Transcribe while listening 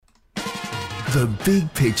The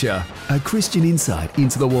Big Picture, a Christian insight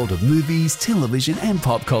into the world of movies, television and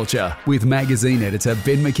pop culture with magazine editor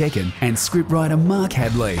Ben McEachen and scriptwriter Mark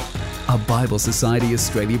Hadley. A Bible Society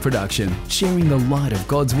Australia production, sharing the light of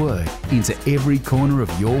God's Word into every corner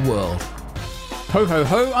of your world. Ho, ho,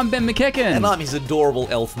 ho, I'm Ben McEachen. And I'm his adorable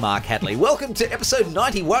elf, Mark Hadley. Welcome to episode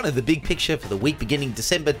 91 of The Big Picture for the week beginning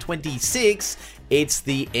December 26. It's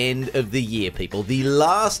the end of the year, people. The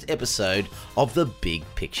last episode of The Big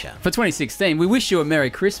Picture. For 2016, we wish you a Merry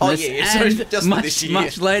Christmas. Oh, yeah, sorry, and just for this year.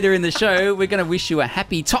 much later in the show, we're going to wish you a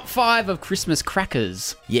happy top 5 of Christmas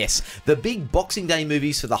crackers. Yes, the big Boxing Day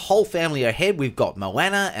movies for the whole family are ahead. We've got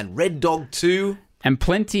Moana and Red Dog 2. And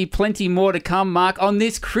plenty more to come, Mark, on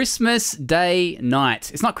this Christmas Day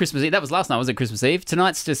night. It's not Christmas Eve. That was last night, wasn't it? Christmas Eve.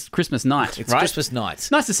 Tonight's just Christmas night, It's right? Christmas night.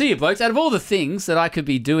 Nice to see you, blokes. Out of all the things that I could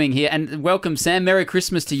be doing here, and welcome, Sam. Merry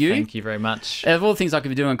Christmas to you. Thank you very much. Out of all the things I could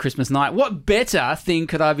be doing on Christmas night, what better thing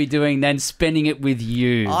could I be doing than spending it with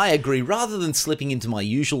you? I agree. Rather than slipping into my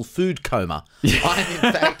usual food coma, I'm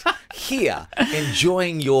in fact here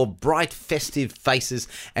enjoying your bright, festive faces.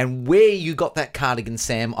 And where you got that cardigan,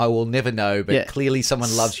 Sam, I will never know, but clearly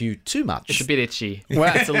someone loves you too much. It's a bit itchy.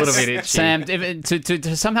 Well, It's a little bit itchy. Sam,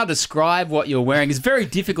 to somehow describe what you're wearing is very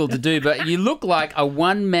difficult to do, but you look like a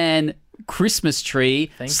one-man Christmas tree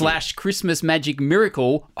 / Christmas magic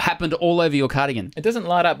miracle happened all over your cardigan. It doesn't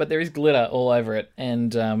light up, but there is glitter all over it,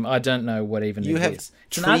 and I don't know what even it is.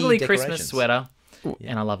 It's an ugly Christmas sweater,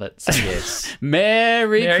 and I love it. So. Yes.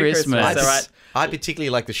 Merry Christmas. All right. I particularly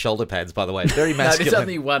like the shoulder pads, by the way. Very No,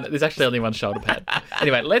 masculine. there's actually only one shoulder pad.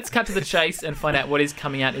 Anyway, let's cut to the chase and find out what is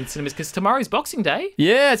coming out in cinemas, because tomorrow's Boxing Day.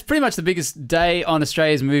 Yeah, it's pretty much the biggest day on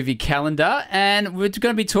Australia's movie calendar, and we're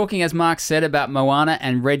going to be talking, as Mark said, about Moana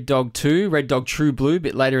and Red Dog 2, Red Dog True Blue, a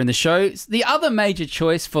bit later in the show. The other major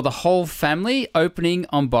choice for the whole family opening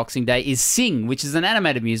on Boxing Day is Sing, which is an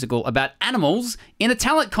animated musical about animals in a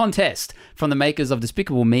talent contest from the makers of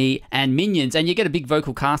Despicable Me and Minions, and you get a big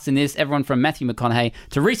vocal cast in this, everyone from Matthew McConaughey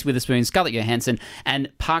to Reese Witherspoon, Scarlett Johansson,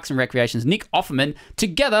 and Parks and Recreation's Nick Offerman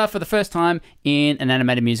together for the first time in an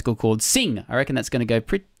animated musical called Sing. I reckon that's going to go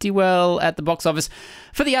pretty well at the box office.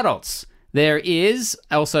 For the adults, there is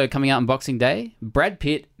also coming out on Boxing Day, Brad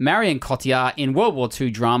Pitt, Marion Cotillard in World War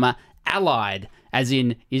II drama Allied, as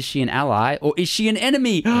in, is she an ally or is she an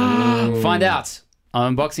enemy? Find out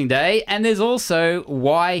on Boxing Day. And there's also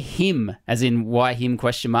Why Him, as in why him ?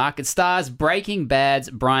 It stars Breaking Bad's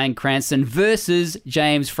Bryan Cranston versus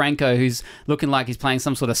James Franco, who's looking like he's playing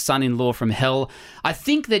some sort of son-in-law from hell. I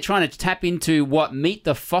think they're trying to tap into what Meet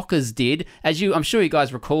the Fockers did. I'm sure you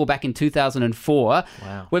guys recall back in 2004,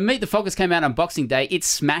 when Meet the Fockers came out on Boxing Day, it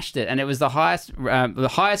smashed it, and it was the highest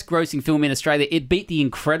grossing film in Australia. It beat The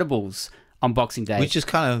Incredibles on Boxing Day. Which is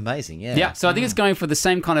kind of amazing, yeah. Yeah, so I think it's going for the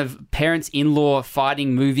same kind of parents-in-law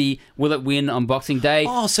fighting movie. Will it win on Boxing Day?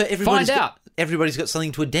 Oh, so everybody's got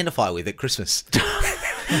something to identify with at Christmas.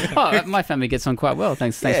 My family gets on quite well.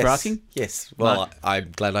 Thanks for asking. Yes, well,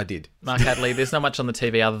 I'm glad I did. Mark Hadley, there's not much on the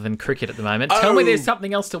TV other than cricket at the moment. Tell me there's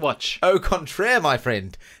something else to watch. Au contraire, my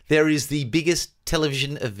friend. There is the biggest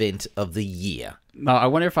television event of the year. I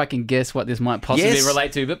wonder if I can guess what this might possibly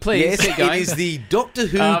relate to, but please keep going. It is the Doctor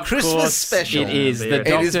Who Christmas special. It is the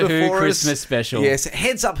Doctor Who Christmas special. Yes,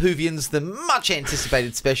 heads up Whovians, the much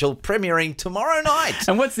anticipated special premiering tomorrow night.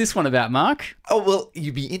 And what's this one about, Mark? Oh, well,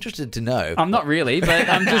 you'd be interested to know. I'm not really, but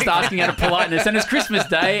I'm just asking out of politeness. And it's Christmas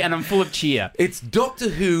Day and I'm full of cheer. It's Doctor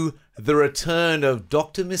Who, The Return of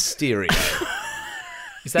Dr. Mysterio.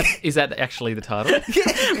 Is that actually the title?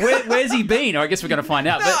 Where's he been? Or I guess we're going to find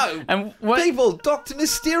out. People, Dr.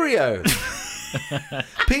 Mysterio.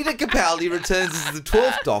 Peter Capaldi returns as the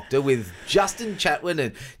 12th Doctor with Justin Chatwin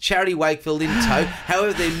and Charity Wakefield in tow.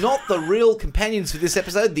 However, they're not the real companions for this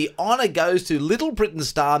episode. The honour goes to Little Britain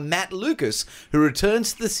star Matt Lucas, who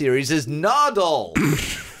returns to the series as Nardole.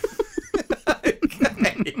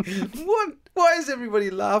 Okay. What? Why is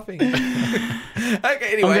everybody laughing?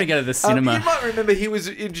 Okay, anyway. I'm going to go to the cinema. You might remember he was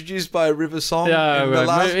introduced by a river song.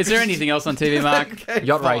 Is there anything else on TV, Mark? Okay,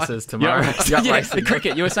 Yacht races tomorrow. Yacht yes, racing. the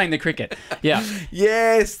cricket. You were saying the cricket. Yeah.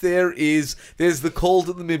 Yes, there is. There's the Call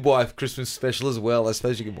to the Midwife Christmas special as well. I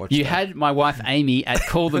suppose you can watch You that. had my wife Amy at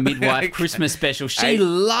Call the Midwife Christmas special. She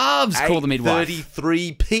loves Call the Midwife.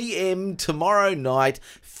 8:33 p.m. tomorrow night.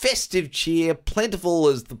 festive cheer, plentiful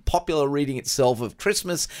as the popular reading itself of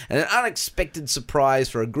Christmas, and an unexpected surprise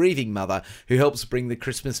for a grieving mother who helps bring the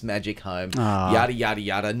Christmas magic home. Yada, yada,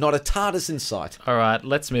 yada. Not a TARDIS in sight. All right,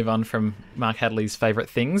 let's move on from Mark Hadley's favourite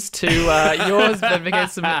things to yours, Ben. We get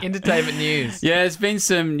some entertainment news. Yeah, there's been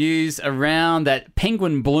some news around that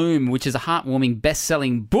Penguin Bloom, which is a heartwarming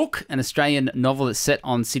best-selling book, an Australian novel that's set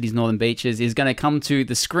on Sydney's northern beaches, is going to come to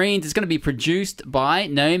the screens. It's going to be produced by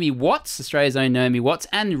Naomi Watts, Australia's own Naomi Watts,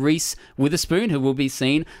 and Reese Witherspoon, who will be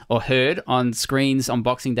seen or heard on screens on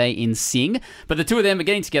Boxing Day in Sing. But the two of them are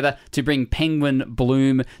getting together to bring Penguin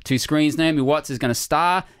Bloom to screens. Naomi Watts is going to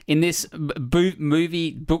star in this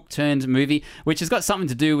book-turned-movie, which has got something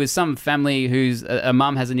to do with some family whose a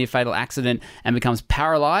mum has a near-fatal accident and becomes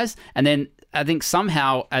paralysed. And then I think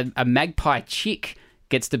somehow a magpie chick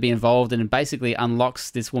gets to be involved and basically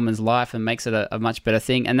unlocks this woman's life and makes it a much better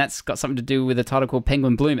thing. And that's got something to do with a title called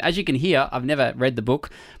Penguin Bloom. As you can hear, I've never read the book,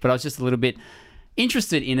 but I was just a little bit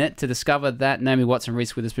interested in it to discover that Naomi Watts and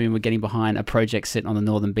Reese Witherspoon were getting behind a project set on the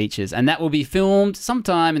northern beaches. And that will be filmed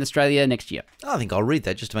sometime in Australia next year. I think I'll read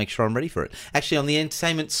that just to make sure I'm ready for it. Actually, on the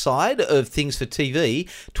entertainment side of things for TV,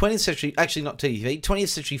 20th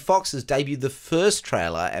Century Fox has debuted the first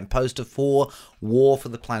trailer and poster for War for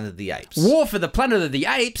the Planet of the Apes. War for the Planet of the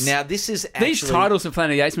Apes? Now, this is actually... These titles for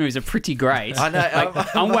Planet of the Apes movies are pretty great. I know.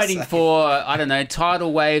 I'm waiting for, I don't know,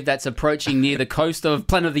 tidal wave that's approaching near the coast of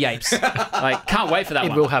Planet of the Apes. Can't wait for that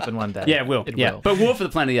one. It will happen one day. Yeah, it will. It will. But War for the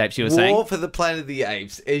Planet of the Apes, you were saying? War for the Planet of the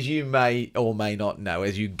Apes, as you may or may not know,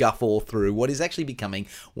 as you guff all through what is actually becoming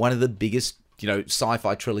one of the biggest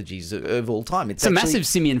sci-fi trilogies of all time. It's a massive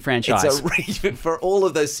simian franchise. It's a region for all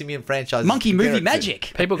of those simian franchises. Monkey movie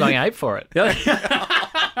magic. People going ape for it.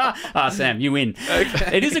 Sam, you win.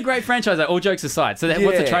 Okay. It is a great franchise, though, all jokes aside. So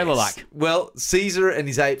what's the trailer like? Well, Caesar and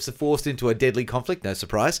his apes are forced into a deadly conflict, no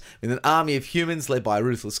surprise, with an army of humans led by a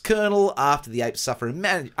ruthless colonel. After the apes suffer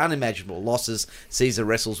unimaginable losses, Caesar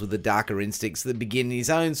wrestles with the darker instincts that begin his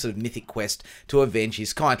own sort of mythic quest to avenge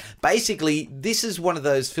his kind. Basically, this is one of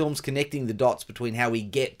those films connecting the dots between how we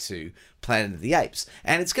get to Planet of the Apes.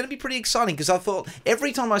 And it's going to be pretty exciting because I thought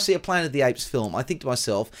every time I see a Planet of the Apes film, I think to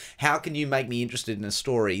myself, how can you make me interested in a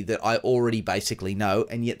story that I already basically know?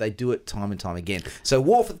 And yet they do it time and time again. So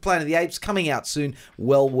War for the Planet of the Apes coming out soon.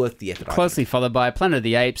 Well worth the effort. Closely followed by Planet of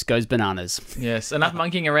the Apes Goes Bananas. Yes, enough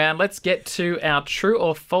monkeying around. Let's get to our true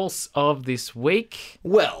or false of this week.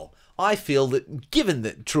 Well, I feel that given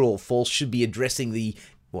that true or false should be addressing the...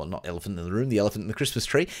 Well, not elephant in the room, the elephant in the Christmas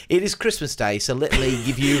tree. It is Christmas Day, so let me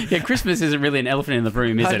give you... Yeah, Christmas isn't really an elephant in the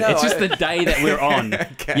room, is it? It's just the day that we're on.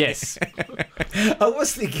 Okay. Yes. I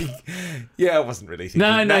was thinking... Yeah, I wasn't really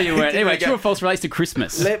thinking. No, you weren't. Anyway, true or false relates to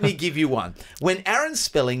Christmas. Let me give you one. When Aaron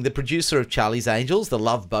Spelling, the producer of Charlie's Angels, The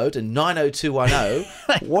Love Boat, and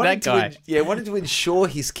 90210, wanted to ensure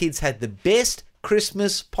his kids had the best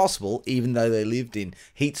Christmas possible, even though they lived in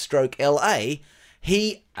heatstroke LA,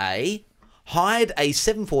 he, A... hired a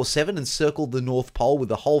 747 and circled the North Pole with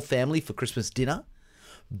the whole family for Christmas dinner.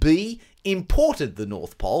 B, imported the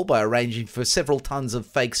North Pole by arranging for several tons of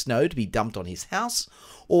fake snow to be dumped on his house.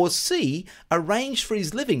 Or C, arranged for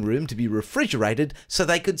his living room to be refrigerated so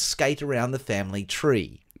they could skate around the family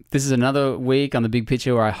tree. This is another week on The Big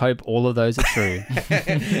Picture where I hope all of those are true.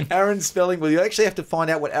 Aaron Spelling, well, you actually have to find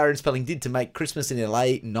out what Aaron Spelling did to make Christmas in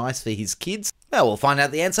LA nice for his kids. Well, we'll find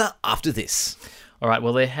out the answer after this. All right,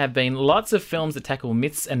 well, there have been lots of films that tackle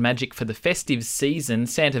myths and magic for the festive season.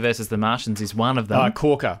 Santa vs. the Martians is one of them.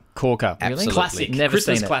 Corker. Absolutely. Classic. Never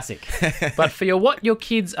Christmas seen it. classic. But for your What Your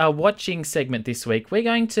Kids Are Watching segment this week, we're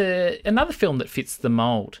going to another film that fits the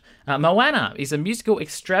mould. Moana is a musical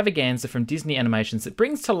extravaganza from Disney Animations that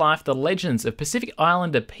brings to life the legends of Pacific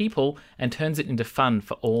Islander people and turns it into fun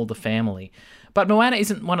for all the family. But Moana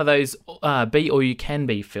isn't one of those be or you can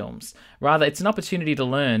be films. Rather, it's an opportunity to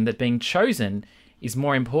learn that being chosen is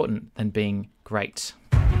more important than being great.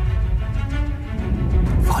 For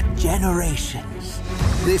generations,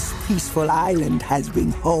 this peaceful island has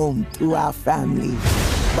been home to our family.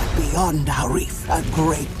 But beyond our reef, a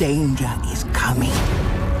great danger is coming.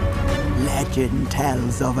 Legend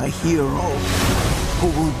tells of a hero who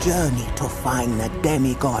will journey to find the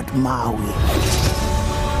demigod Maui.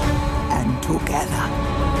 And together,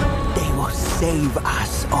 they will save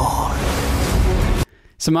us all.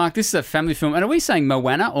 So, Mark, this is a family film. And are we saying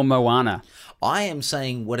Moana or Moana? I am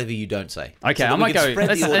saying whatever you don't say. Okay, I might go.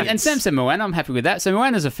 And Sam said Moana. I'm happy with that. So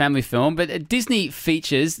Moana is a family film, but Disney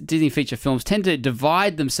feature films tend to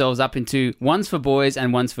divide themselves up into ones for boys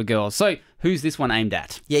and ones for girls. So who's this one aimed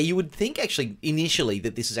at? Yeah, you would think actually initially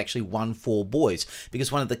that this is actually one for boys,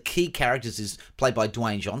 because one of the key characters is played by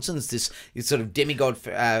Dwayne Johnson. It's this sort of demigod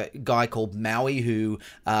guy called Maui who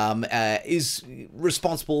is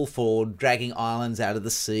responsible for dragging islands out of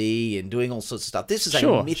the sea and doing all sorts of stuff. This is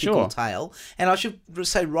a mythical tale, and I should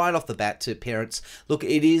say right off the bat to parents, look,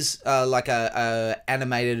 it is like a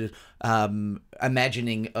animated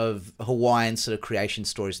imagining of Hawaiian sort of creation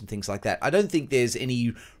stories and things like that. I don't think there's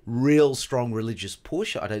any real strong religious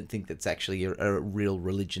push. I don't think that's actually a real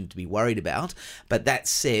religion to be worried about. But that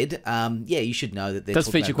said, you should know that it does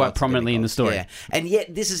feature quite prominently in the story. Yeah. And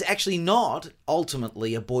yet this is actually not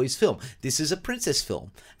ultimately a boys' film. This is a princess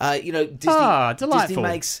film. Disney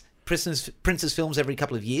makes princess films every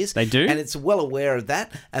couple of years. They do. And it's well aware of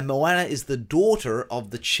that. And Moana is the daughter of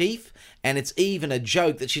the chief. And it's even a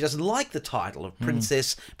joke that she doesn't like the title of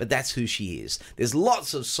princess, but that's who she is. There's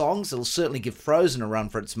lots of songs that'll certainly give Frozen a run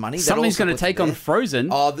for its money. Something's going to take on Frozen.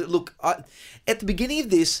 Oh, look, at the beginning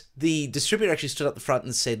of this, the distributor actually stood up the front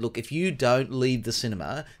and said, look, if you don't leave the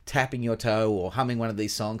cinema tapping your toe or humming one of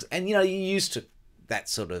these songs, and, you're used to that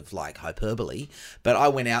sort of like hyperbole, but I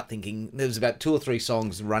went out thinking there was about 2 or 3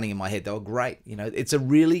 songs running in my head. They were great. It's a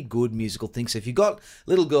really good musical thing. So if you've got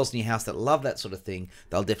little girls in your house that love that sort of thing,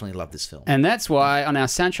 they'll definitely love this film. And that's why on our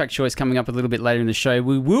soundtrack choice coming up a little bit later in the show,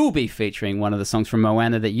 we will be featuring one of the songs from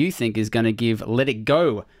Moana that you think is going to give Let It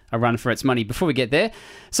Go a run for its money. Before we get there,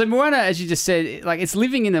 so Moana, as you just said, like it's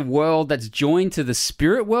living in a world that's joined to the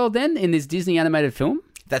spirit world then in this Disney animated film?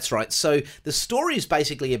 That's right. So the story is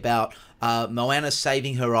basically about Moana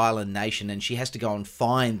saving her island nation, and she has to go and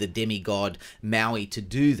find the demigod Maui to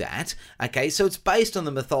do that. Okay, so it's based on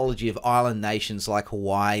the mythology of island nations like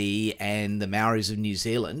Hawaii and the Maoris of New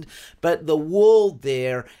Zealand, but the world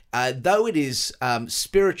there, though it is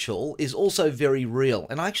spiritual, is also very real.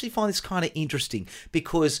 And I actually find this kind of interesting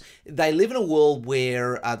because they live in a world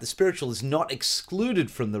where the spiritual is not excluded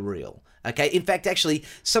from the real. Okay, in fact, actually,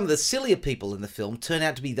 some of the sillier people in the film turn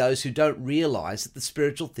out to be those who don't realise that the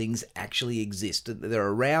spiritual things actually exist, that they're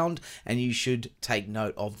around, and you should take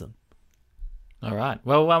note of them. All right.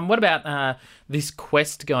 Well, what about this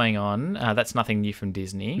quest going on? That's nothing new from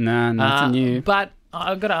Disney. No, nothing new. But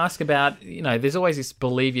I've got to ask about, there's always this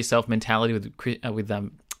believe yourself mentality with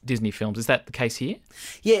Disney films. Is that the case here?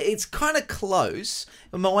 Yeah, it's kind of close.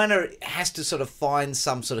 Moana has to sort of find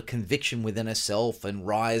some sort of conviction within herself and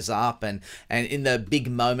rise up and in the big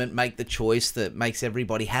moment make the choice that makes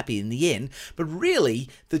everybody happy in the end. But really,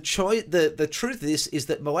 the truth of this is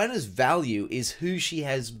that Moana's value is who she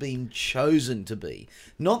has been chosen to be.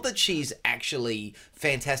 Not that she's actually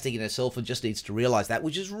fantastic in herself and just needs to realise that,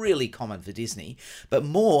 which is really common for Disney, but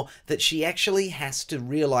more that she actually has to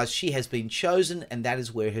realise she has been chosen, and that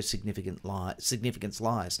is where her significance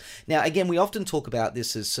lies. Now, again, we often talk about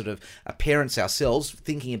this as sort of parents ourselves,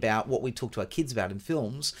 thinking about what we talk to our kids about in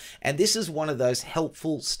films, and this is one of those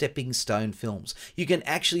helpful stepping stone films. You can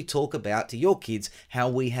actually talk about to your kids how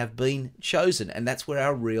we have been chosen, and that's where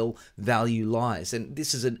our real value lies. And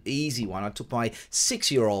this is an easy one. I took my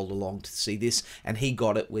 6-year-old along to see this, and he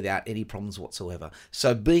got it without any problems whatsoever.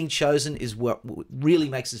 So being chosen is what really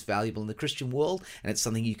makes us valuable in the Christian world, and it's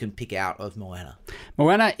something you can pick out of Moana.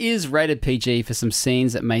 Moana is rated PG for some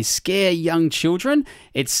scenes that may scare young children.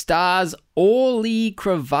 It stars Orly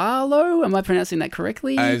Cravalho. Am I pronouncing that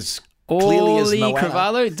correctly? As clearly as Moana.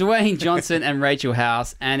 Cravalho, Dwayne Johnson, and Rachel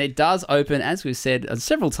House. And it does open, as we've said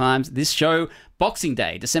several times, this show, Boxing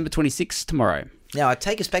Day, December 26th, tomorrow. Now, I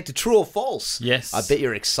take us back to true or false. Yes. I bet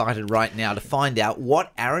you're excited right now to find out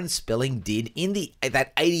what Aaron Spelling did in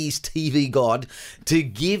that 80s TV god to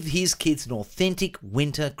give his kids an authentic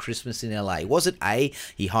winter Christmas in LA. Was it A,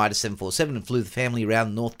 he hired a 747 and flew the family around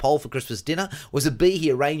the North Pole for Christmas dinner? Was it B,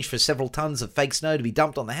 he arranged for several tons of fake snow to be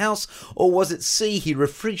dumped on the house? Or was it C, he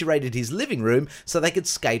refrigerated his living room so they could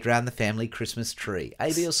skate around the family Christmas tree?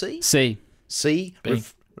 A, B, or C? C. C?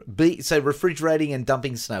 B, so refrigerating and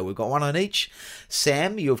dumping snow. We've got one on each.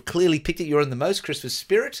 Sam, you have clearly picked it. You're in the most Christmas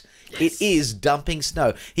spirit. Yes. It is dumping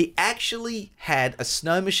snow. He actually had a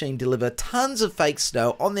snow machine deliver tons of fake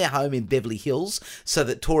snow on their home in Beverly Hills so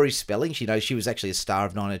that Tori Spelling, she was actually a star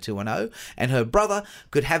of 90210, and her brother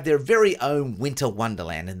could have their very own winter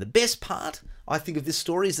wonderland. And the best part, I think, of this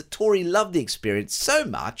story is that Tori loved the experience so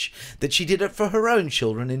much that she did it for her own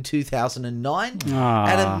children in 2009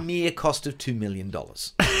 at a mere cost of $2 million.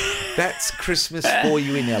 That's Christmas for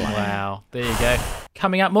you in LA. Wow, there you go.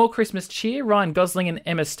 Coming up, more Christmas cheer. Ryan Gosling and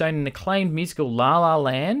Emma Stone in acclaimed musical La La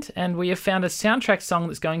Land. And we have found a soundtrack song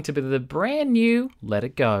that's going to be the brand new Let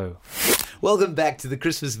It Go. Welcome back to the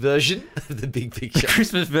Christmas version of The Big Picture.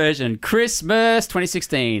 Christmas version. Christmas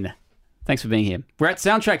 2016. Thanks for being here. We're at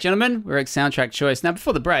Soundtrack, gentlemen. We're at Soundtrack Choice. Now,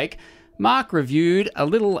 before the break, Mark reviewed a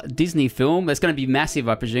little Disney film that's going to be massive,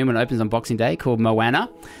 I presume, when it opens on Boxing Day, called Moana.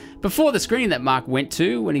 Before the screening that Mark went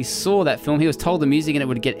to, when he saw that film, he was told the music in it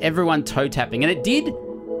would get everyone toe-tapping, and it did,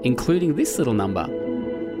 including this little number.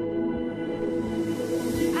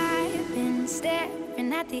 I've been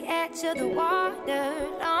staring at the edge of the water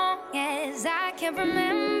long as I can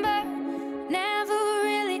remember, never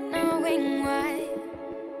really knowing why.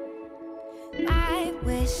 I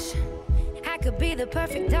wish I could be the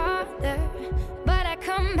perfect daughter, but I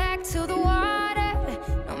come back to the water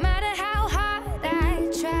no matter how hard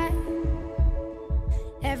I try.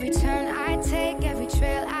 Every turn I take, every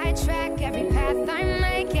trail I track, every path I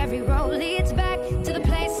make, every road leads back to the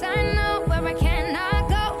place I know where I cannot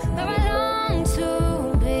go, where I long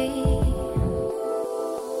to be.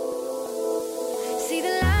 See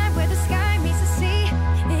the line where the sky meets the sea,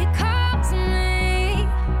 it calls me,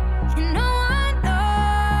 and no one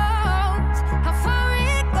knows how far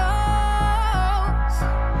it goes.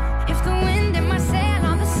 If the wind in my sail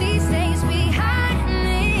on the sea stays behind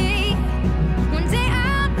me, one day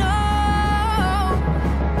I'll know.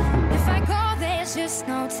 If I go, there's just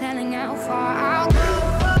no telling how far I'll go.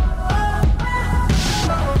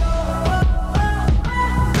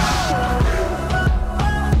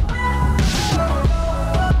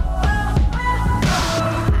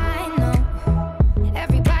 I know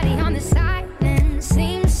everybody on this island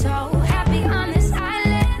seems so happy on this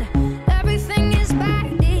island. Everything is by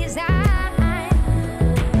design.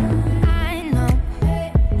 I know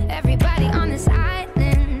everybody on this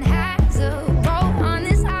island has a role on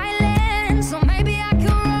this island, so maybe I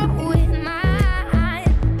can roll with mine.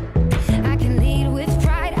 I can lead with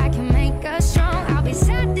pride, I can make us strong. I'll be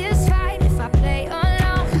satisfied if I play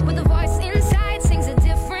along, but the voice inside sings a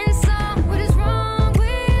different song. What is wrong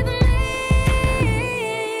with me?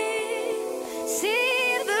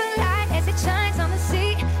 See the light as it shines on the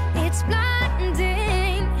sea, it's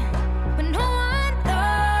blinding, but no one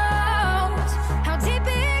knows how deep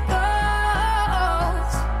it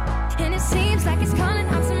goes. And it seems like it's calling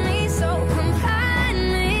out to me, so come find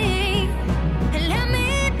me and let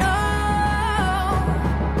me know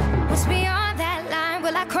what's beyond that line.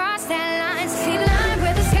 Will I cross that line? See the line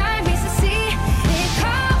where the sky meets the sea, it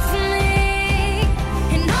calls me,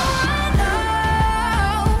 and no one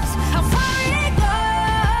knows how far it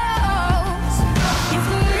goes. If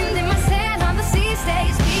the wind in my sail on the sea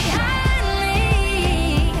stays behind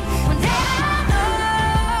me, one day I'll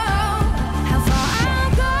know how far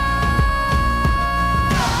I'll go.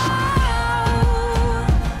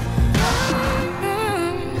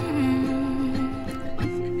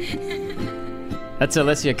 That's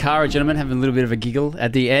Alessia Cara, gentlemen, having a little bit of a giggle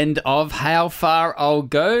at the end of How Far I'll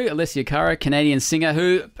Go. Alessia Cara, Canadian singer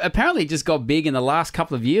who apparently just got big in the last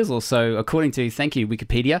couple of years or so, according to, thank you,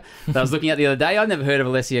 Wikipedia, that I was looking at the other day. I'd never heard of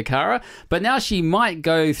Alessia Cara, but now she might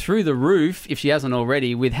go through the roof, if she hasn't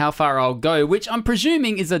already, with How Far I'll Go, which I'm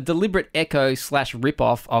presuming is a deliberate echo /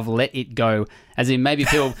 rip-off of Let It Go. As in, maybe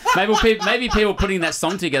people putting that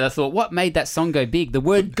song together thought, what made that song go big? The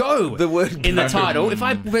word "go" The word in the go. title. If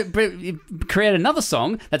I create another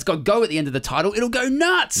song that's got "go" at the end of the title, it'll go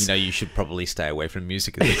nuts. You know, you should probably stay away from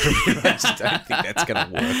music at the career. I just don't think that's going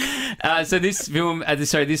to work. So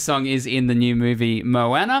this song is in the new movie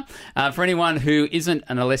Moana. For anyone who isn't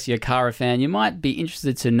an Alessia Cara fan, you might be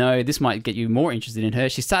interested to know, this might get you more interested in her.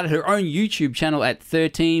 She started her own YouTube channel at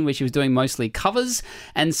 13, where she was doing mostly covers,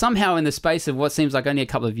 and somehow in the space of what seems like only a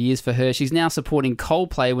couple of years for her, she's now supporting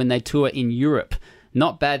Coldplay when they tour in Europe.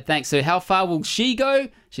 Not bad, thanks. So how far will she go?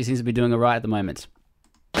 She seems to be doing all right at the moment.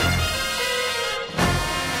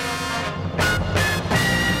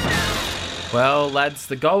 Well, lads,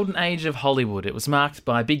 the golden age of Hollywood. It was marked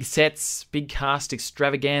by big sets, big cast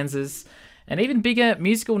extravaganzas, and even bigger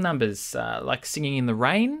musical numbers, like Singing in the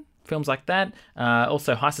Rain, films like that.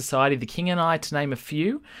 Also High Society, The King and I, to name a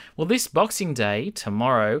few. Well, this Boxing Day,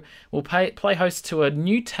 tomorrow, will play host to a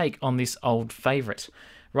new take on this old favourite.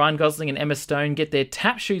 Ryan Gosling and Emma Stone get their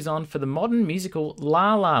tap shoes on for the modern musical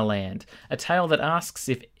La La Land, a tale that asks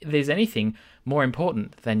if there's anything more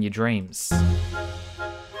important than your dreams.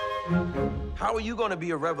 How are you going to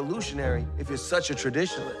be a revolutionary if you're such a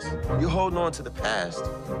traditionalist? You're holding on to the past,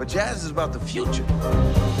 but jazz is about the future.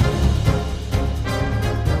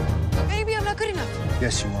 Maybe I'm not good enough.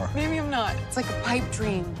 Yes, you are. Maybe I'm not. It's like a pipe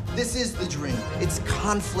dream. This is the dream. It's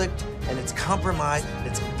conflict and it's compromise. And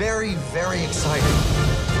it's very, very exciting.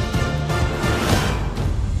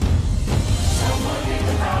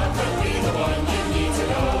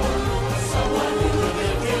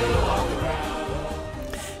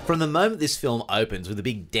 From the moment this film opens with a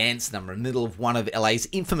big dance number in the middle of one of LA's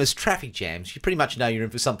infamous traffic jams, you pretty much know you're in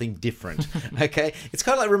for something different, okay? It's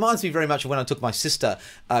kind of like, reminds me very much of when I took my sister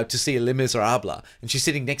to see Les Miserables, and she's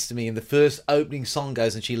sitting next to me, and the first opening song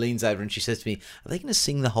goes, and she leans over and she says to me, are they going to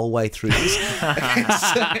sing the whole way through this?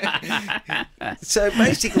 So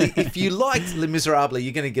basically, if you liked Les Miserables,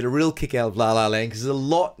 you're going to get a real kick out of La La Land, because there's a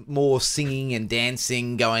lot more singing and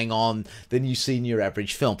dancing going on than you see in your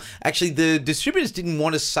average film. Actually, the distributors didn't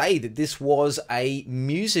want to say that this was a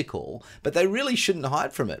musical, but they really shouldn't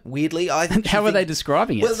hide from it. Weirdly, How were they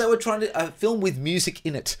describing it? Well, they were trying to a film with music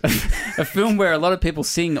in it. A film where a lot of people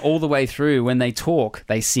sing all the way through. When they talk,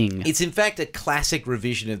 they sing. It's in fact a classic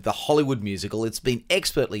revision of the Hollywood musical. It's been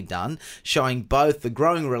expertly done, showing both the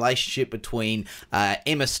growing relationship between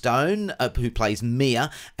Emma Stone, who plays Mia,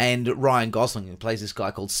 and Ryan Gosling, who plays this guy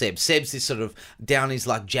called Seb. Seb's this sort of down-his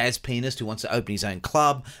luck jazz pianist who wants to open his own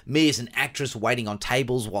club. Mia's an actress waiting on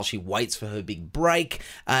tables while she waits for her big break.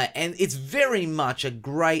 And it's very much a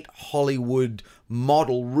great Hollywood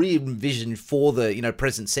model re-envisioned for the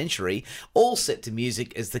present century, all set to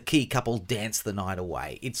music as the key couple dance the night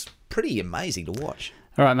away. It's pretty amazing to watch.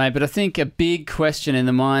 All right, mate, but I think a big question in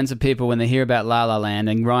the minds of people when they hear about La La Land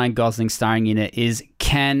and Ryan Gosling starring in it is,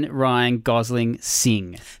 can Ryan Gosling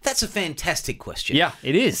sing? That's a fantastic question. Yeah,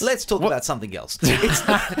 it is. Let's talk about something else. Look,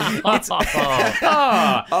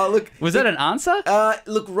 was that an answer?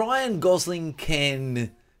 Look, Ryan Gosling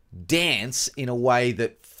can dance in a way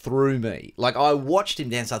that threw me. Like, I watched him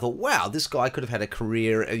dance, I thought, wow, this guy could have had a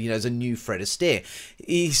career, as a new Fred Astaire.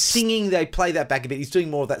 He's singing, they play that back a bit. He's doing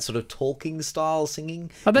more of that sort of talking style singing.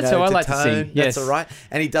 Oh, that's how I like to sing. Yes. That's all right.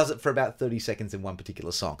 And he does it for about 30 seconds in one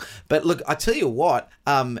particular song. But look, I tell you what,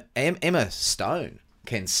 Emma Stone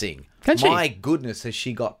can sing. Can she? My goodness, has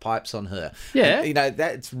she got pipes on her. Yeah. And,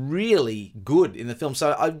 that's really good in the film.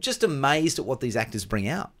 So I'm just amazed at what these actors bring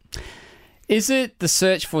out. Is it the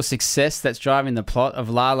search for success that's driving the plot of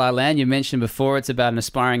La La Land? You mentioned before it's about an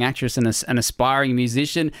aspiring actress and an aspiring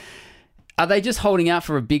musician. Are they just holding out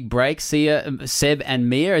for a big break, Seb and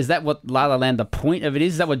Mia? Is that what La La Land, the point of it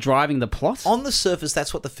is? Is that what driving the plot? On the surface,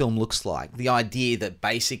 that's what the film looks like. The idea that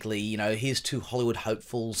basically, here's two Hollywood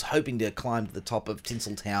hopefuls hoping to climb to the top of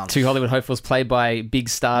Tinseltown. Two Hollywood hopefuls played by big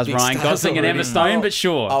stars, Ryan Gosling and Emma Stone, but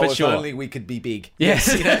sure. If only we could be big. Yes.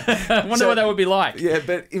 I wonder what that would be like. Yeah,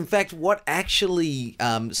 but in fact, what actually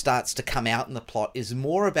starts to come out in the plot is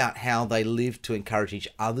more about how they live to encourage each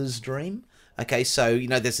other's dream. Okay, so,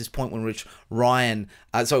 there's this point in which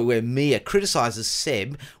where Mia criticises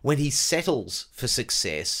Seb when he settles for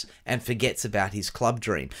success and forgets about his club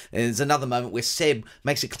dream. And there's another moment where Seb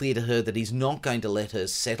makes it clear to her that he's not going to let her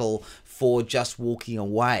settle for just walking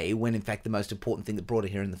away when, in fact, the most important thing that brought her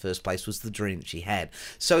here in the first place was the dream that she had.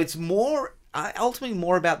 So it's ultimately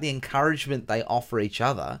more about the encouragement they offer each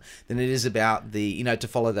other than it is about to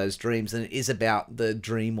follow those dreams, than it is about the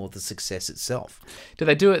dream or the success itself. Do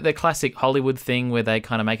they do it the classic Hollywood thing where they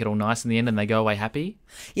kind of make it all nice in the end and they go away happy?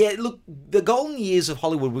 Yeah, look, the golden years of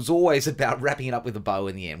Hollywood was always about wrapping it up with a bow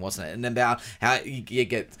in the end, wasn't it? And about how you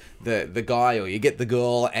get the guy or you get the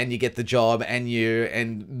girl and you get the job and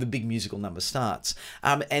the big musical number starts.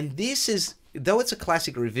 And this is, though it's a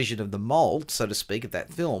classic revision of the mold, so to speak, of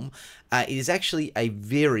that film, it is actually a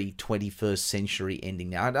very 21st century ending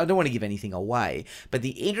now. I don't want to give anything away, but the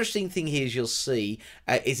interesting thing here, as you'll see,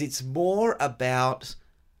 is it's more about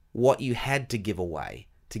what you had to give away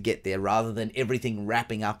to get there rather than everything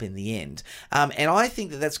wrapping up in the end. And I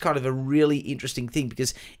think that that's kind of a really interesting thing,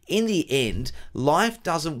 because in the end, life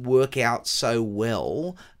doesn't work out so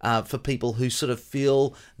well for people who sort of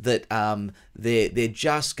feel that they're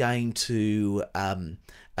just going to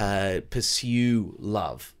pursue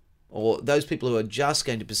love, or those people who are just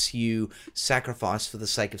going to pursue sacrifice for the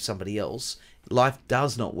sake of somebody else. Life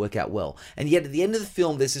does not work out well. And yet at the end of the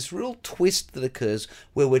film, there's this real twist that occurs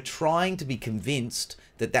where we're trying to be convinced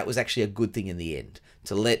that that was actually a good thing in the end,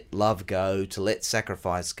 to let love go, to let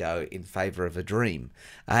sacrifice go in favour of a dream.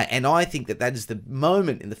 And I think that is the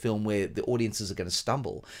moment in the film where the audiences are going to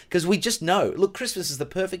stumble. Because we just know, look, Christmas is the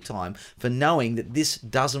perfect time for knowing that this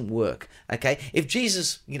doesn't work, okay? If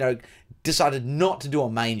Jesus, decided not to do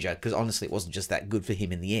a manger, because honestly it wasn't just that good for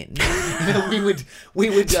him in the end,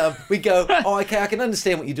 we'd go, oh, okay, I can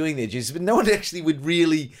understand what you're doing there, Jesus, but no one actually would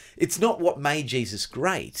really, it's not what made Jesus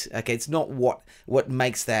great, okay? It's not what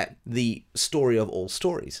makes that the story of all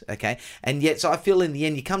stories, okay? And yet, so I feel in the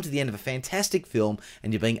end, you come to the end of a fantastic film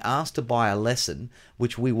and you're being asked to buy a lesson,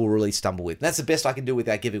 which we will really stumble with. And that's the best I can do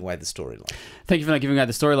without giving away the storyline. Thank you for not giving away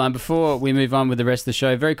the storyline. Before we move on with the rest of the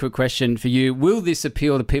show, very quick question for you. Will this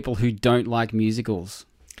appeal to people who don't like musicals?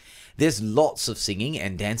 There's lots of singing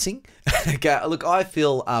and dancing. Okay, look, I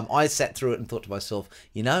feel I sat through it and thought to myself,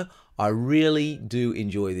 I really do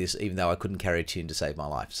enjoy this, even though I couldn't carry a tune to save my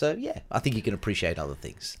life. So, yeah, I think you can appreciate other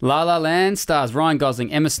things. La La Land stars Ryan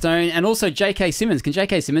Gosling, Emma Stone, and also J.K. Simmons. Can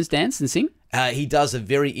J.K. Simmons dance and sing? He does a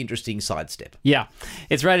very interesting sidestep. Yeah.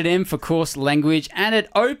 It's rated M for coarse language, and it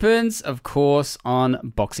opens, of course,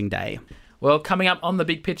 on Boxing Day. Well, coming up on the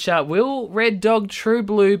big picture, will Red Dog True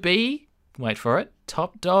Blue be, wait for it,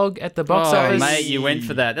 top dog at the box office? Mate, you went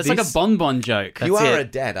for that. That's like a bonbon joke. You are a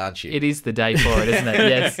dad, aren't you? It is the day for it, isn't it?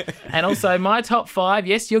 Yes. And also my top 5.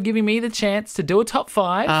 Yes, you're giving me the chance to do a top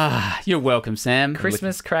 5. You're welcome, Sam.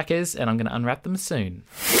 Christmas crackers, and I'm going to unwrap them soon.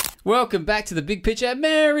 Welcome back to the big picture.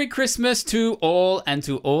 Merry Christmas to all, and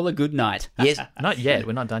to all a good night. Yes. Not yet.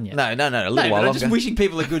 We're not done yet. No, a little while I'm longer. just wishing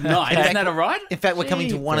people a good night. Isn't that all right? In fact, we're coming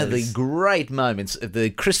to one of the great moments of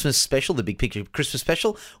the Christmas special, the Big Picture Christmas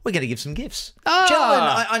special. We're going to give some gifts. Gentlemen,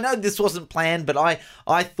 I know this wasn't planned, but I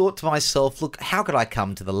thought to myself, look, how could I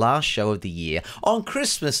come to the last show of the year on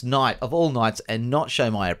Christmas night of all nights and not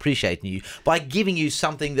show my appreciation to you by giving you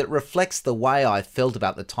something that reflects the way I felt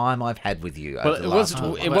about the time I've had with you over the last 12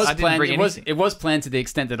 months. It was planned. It was planned to the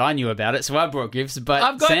extent that I knew about it, so I brought gifts. But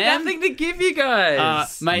I've got Sam, nothing to give you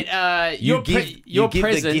guys, mate. You give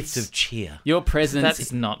presence, the gift of cheer. Your presence.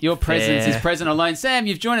 That's not your presence fair. is present alone. Sam,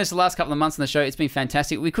 you've joined us the last couple of months on the show. It's been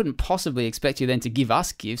fantastic. We couldn't possibly expect you then to give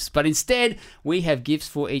us gifts, but instead we have gifts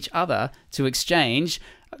for each other to exchange.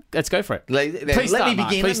 Let's go for it. Let me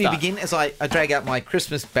begin as I drag out my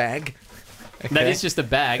Christmas bag. Okay. That is just a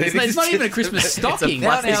bag. It's not even a Christmas stocking.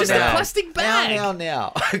 It's just a plastic bag.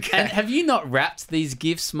 Now. Okay. And have you not wrapped these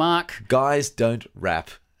gifts, Mark? Guys don't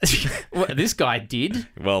wrap. Well, this guy did.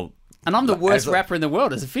 Well, and I'm the worst rapper in the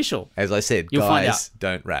world. It's official. As I said, You'll find guys out.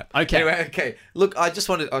 don't rap. Okay. Anyway, okay. Look, I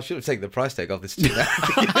should have taken the price tag off this too. You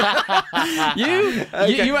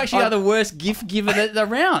actually are the worst gift giver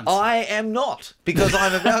around. I am not, because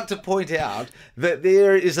I'm about to point out that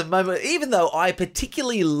there is a moment, even though I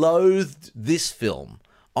particularly loathed this film,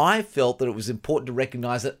 I felt that it was important to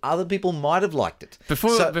recognise that other people might have liked it.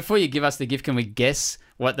 Before you give us the gift, can we guess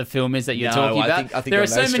what the film is that you're talking about? I think there I are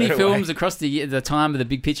know so many straight films away. across the time of the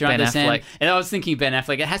big picture. Ben Affleck. And I was thinking Ben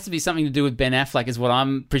Affleck. It has to be something to do with Ben Affleck is what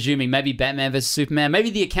I'm presuming. Maybe Batman vs Superman.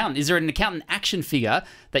 Maybe The Accountant. Is there an accountant action figure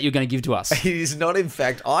that you're going to give to us? It is not, in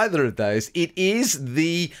fact, either of those. It is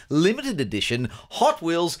the limited edition Hot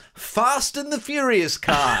Wheels Fast and the Furious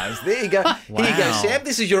cars. There you go. Here you go, Sam.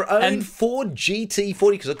 This is your own Ford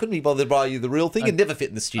GT40, because I couldn't be bothered to buy you the real thing. It never fit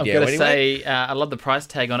in the studio I've got to anyway. say, I love the price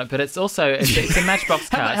tag on it, but it's also it's a Matchbox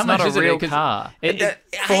car. How It's much not is a it? real 'Cause car.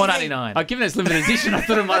 $4.99. I've given us limited edition. I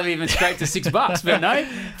thought it might have even scraped to $6, but no,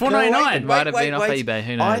 $4.99. It might have been off eBay.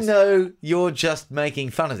 Who knows? I know you're just making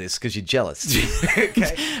fun of this because you're jealous.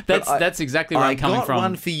 Okay. That's exactly where I'm coming from. I got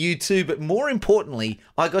one for you too, but more importantly,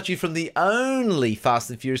 I got you from the only Fast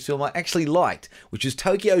and Furious film I actually liked, which is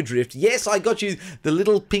Tokyo Drift. Yes, I got you the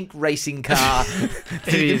little pink racing car. You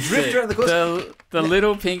can drift around the course. The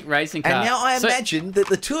little pink racing car. And now I imagine that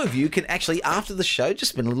the two of you can actually, after the show,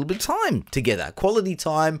 just spend a little bit of time together. Quality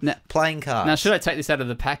time playing cars. Now, should I take this out of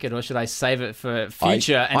the packet or should I save it for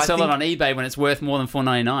future and sell it on eBay when it's worth more than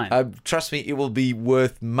 $4.99? Trust me, it will be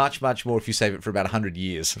worth much, much more if you save it for about 100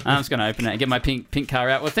 years. I'm just going to open it and get my pink car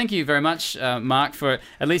out. Well, thank you very much, Mark, for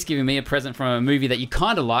at least giving me a present from a movie that you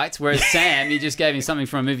kind of liked, whereas Sam, you just gave me something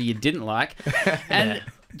from a movie you didn't like. And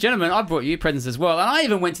gentlemen, I brought you presents as well, and I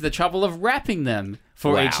even went to the trouble of wrapping them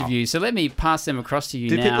for each of you. So let me pass them across to you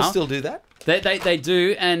now. Do people still do that? They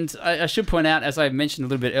do, and I should point out, as I mentioned a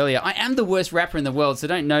little bit earlier, I am the worst rapper in the world, so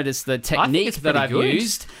don't notice the technique that I've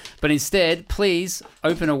used, but instead, please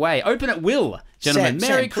open away. Open at will, gentlemen.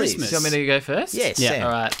 Merry Christmas. Do you want me to go first? Yes, yeah. Sam.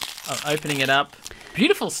 All right, I'm opening it up.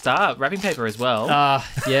 Beautiful star, wrapping paper as well.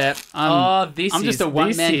 Yeah. I'm just a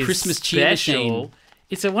one-man Christmas cheer machine.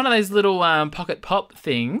 It's one of those little pocket pop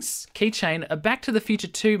things, keychain, a Back to the Future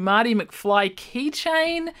 2 Marty McFly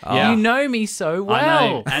keychain. Yeah. You know me so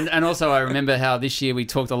well. I know. And also I remember how this year we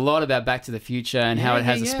talked a lot about Back to the Future and how it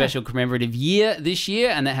has a special commemorative year this year,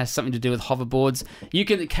 and that has something to do with hoverboards. You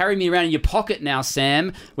can carry me around in your pocket now,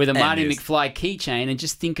 Sam, with a Marty McFly keychain, and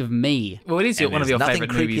just think of me. Well, it is one of your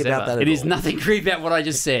favourite movies ever. It is nothing creepy about what I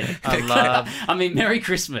just said. I mean, Merry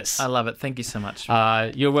Christmas. I love it. Thank you so much.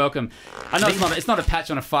 You're welcome. I know it's not a patch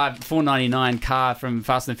on a $4.99 car from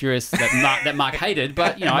Fast and Furious that Mark hated,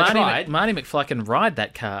 but I tried. Marty McFly can ride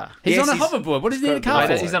that car. He's on a hoverboard. What does he need a car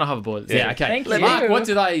for? He's on a hoverboard. Yeah, okay. Thank you. Mark, what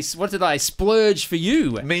did I splurge for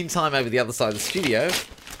you? Meantime, over the other side of the studio,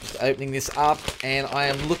 just opening this up, and I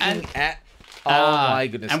am looking at. Oh my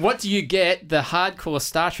goodness! And what do you get? The hardcore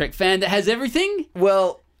Star Trek fan that has everything?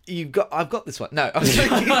 Well, I've got this one. No, I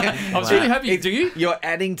was really hoping do you? You're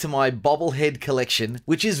adding to my bobblehead collection,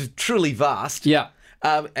 which is truly vast. Yeah.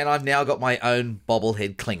 And I've now got my own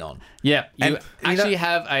bobblehead Klingon. Yeah, you And, actually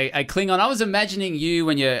have a Klingon. I was imagining you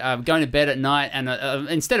when you're going to bed at night, and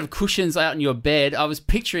instead of cushions out in your bed, I was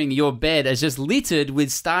picturing your bed as just littered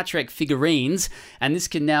with Star Trek figurines, and this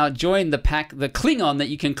can now join the pack, the Klingon that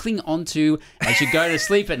you can cling onto as you go to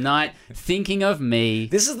sleep at night, thinking of me.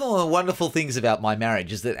 This is one of the wonderful things about my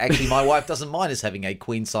marriage, is that actually my wife doesn't mind us having a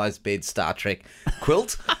queen-size bed Star Trek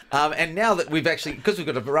quilt. And now that we've actually, because we've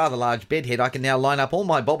got a rather large bed head, I can now line up all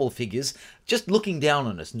my bobble figures just looking down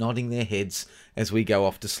on us, nodding their heads as we go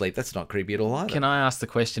off to sleep. That's not creepy at all either. Can I ask the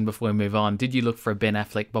question before we move on? Did you look for a Ben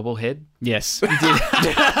Affleck bobblehead? Yes, you did.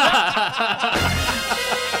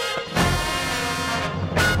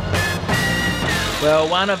 Well,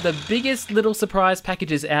 one of the biggest little surprise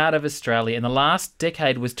packages out of Australia in the last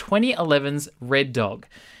decade was 2011's Red Dog.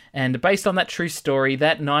 And based on that true story,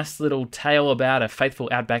 that nice little tale about a faithful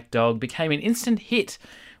outback dog became an instant hit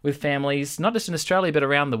with families, not just in Australia, but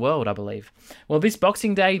around the world, I believe. Well, this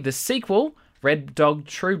Boxing Day, the sequel, Red Dog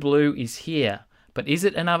True Blue, is here. But is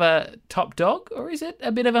it another top dog, or is it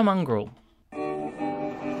a bit of a mongrel?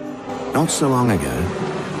 Not so long ago,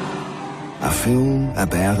 a film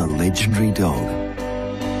about a legendary dog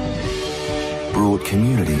brought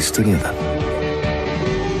communities together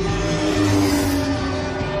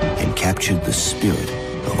and captured the spirit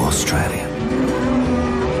of Australia.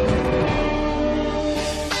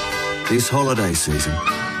 This holiday season...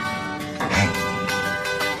 Hey,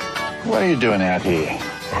 what are you doing out here?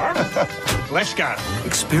 Let's go.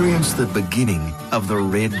 Experience the beginning of the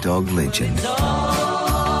Red Dog legend.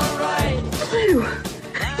 Blue,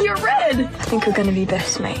 you're red. I think we're going to be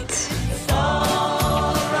best mates.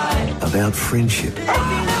 About friendship.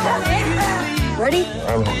 Ready?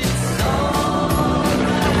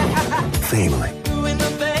 Family.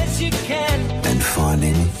 And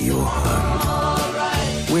finding your home.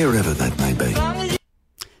 Wherever that may be.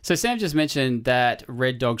 So Sam just mentioned that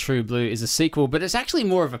Red Dog True Blue is a sequel, but it's actually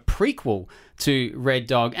more of a prequel to Red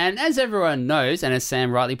Dog. And as everyone knows, and as Sam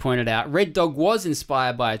rightly pointed out, Red Dog was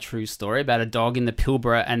inspired by a true story about a dog in the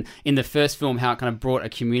Pilbara, and in the first film, how it kind of brought a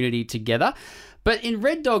community together. But in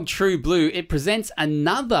Red Dog True Blue, it presents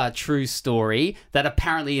another true story that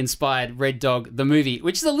apparently inspired Red Dog, the movie,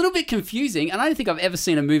 which is a little bit confusing, and I don't think I've ever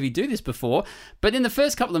seen a movie do this before. But in the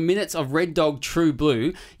first couple of minutes of Red Dog True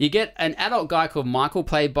Blue, you get an adult guy called Michael,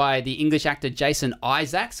 played by the English actor Jason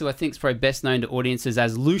Isaacs, who I think is probably best known to audiences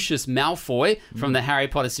as Lucius Malfoy from the Harry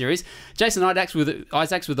Potter series. Jason Isaacs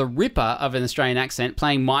with a ripper of an Australian accent,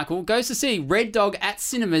 playing Michael, goes to see Red Dog at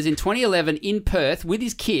cinemas in 2011 in Perth with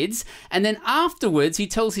his kids, and then afterwards he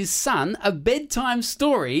tells his son a bedtime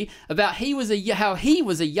story about how he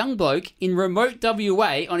was a young bloke in remote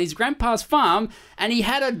WA on his grandpa's farm, and he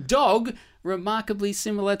had a dog remarkably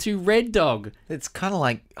similar to Red Dog. It's kind of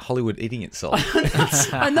like Hollywood eating itself.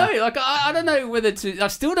 I know, like I don't know whether to. I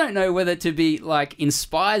still don't know whether to be like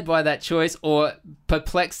inspired by that choice or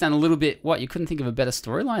perplexed and a little bit. What, you couldn't think of a better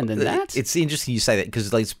storyline than that? It's interesting you say that,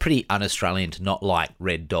 because like, it's pretty un-Australian to not like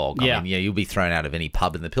Red Dog. Yeah. I mean, you'll be thrown out of any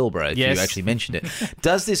pub in the Pilbara if Yes. you actually mentioned it.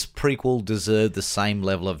 Does this prequel deserve the same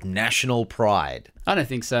level of national pride? I don't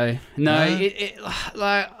think so. No,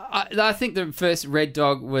 I think the first Red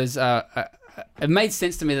Dog was. It made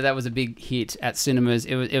sense to me that was a big hit at cinemas.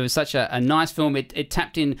 It was such a nice film. It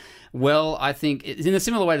tapped in well, I think, in a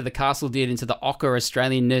similar way to The Castle did, into the ochre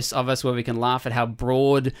Australianness of us, where we can laugh at how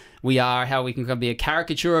broad we are, how we can kind of be a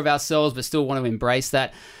caricature of ourselves but still want to embrace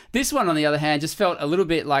that. This one, on the other hand, just felt a little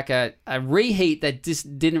bit like a reheat that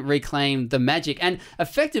just didn't reclaim the magic. And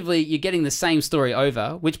effectively, you're getting the same story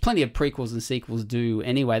over, which plenty of prequels and sequels do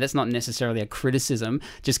anyway. That's not necessarily a criticism,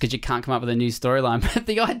 just because you can't come up with a new storyline. But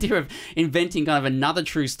the idea of inventing kind of another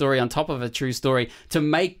true story on top of a true story to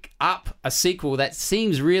make up a sequel that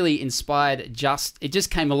seems really inspired, it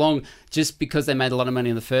just came along just because they made a lot of money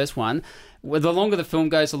in the first one. The longer the film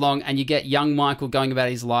goes along and you get young Michael going about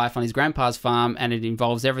his life on his grandpa's farm, and it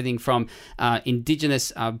involves everything from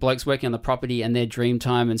Indigenous blokes working on the property and their dream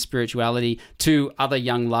time and spirituality to other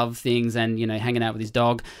young love things and, you know, hanging out with his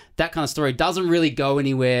dog. That kind of story doesn't really go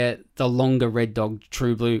anywhere the longer Red Dog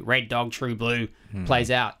True Blue plays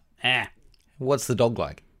out. What's the dog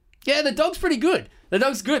like? Yeah, the dog's pretty good. The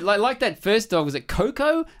dog's good. Like that first dog, was it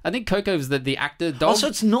Coco? I think Coco was the actor dog. Also,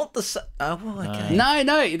 it's not the same. Oh, okay.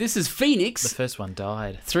 No, this is Phoenix. The first one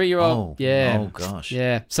died. 3-year-old. Yeah. Oh, gosh.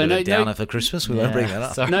 Yeah. So Bit of downer for Christmas. We won't bring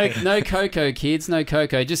that up. No Coco, kids. No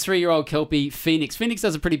Coco. Just 3-year-old Kelpie Phoenix. Phoenix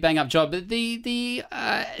does a pretty bang up job. But the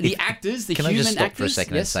actors, the Can human I just stop actors, for a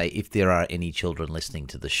second and say, if there are any children listening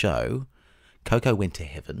to the show, Coco went to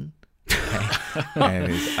heaven.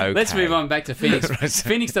 And it's okay. Let's move on back to Phoenix.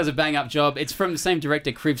 Phoenix does a bang-up job. It's from the same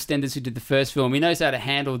director, Crib Stenders, who did the first film. He knows how to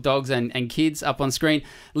handle dogs and kids up on screen.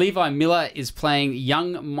 Levi Miller is playing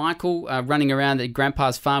young Michael, running around at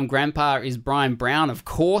Grandpa's farm. Grandpa is Brian Brown, of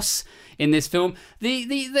course, in this film.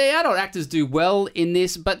 The adult actors do well in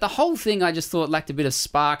this, but the whole thing I just thought lacked a bit of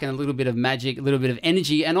spark and a little bit of magic, a little bit of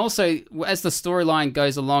energy. And also, as the storyline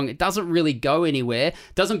goes along, it doesn't really go anywhere.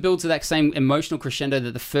 It doesn't build to that same emotional crescendo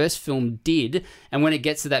that the first film did. And when it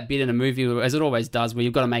gets to that bit in a movie, as it always does, where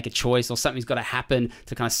you've got to make a choice or something's got to happen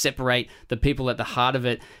to kind of separate the people at the heart of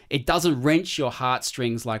it, it doesn't wrench your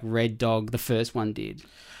heartstrings like Red Dog, the first one, did.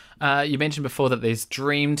 You mentioned before that there's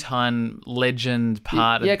Dreamtime legend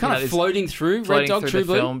part. Yeah, kind of floating through Red Dog, True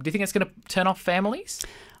Blue. Film. Do you think it's going to turn off families?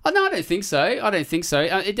 Oh, no, I don't think so.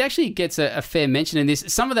 It actually gets a fair mention in this.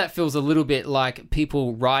 Some of that feels a little bit like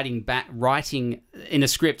people writing in a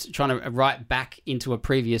script, trying to write back into a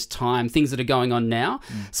previous time, things that are going on now.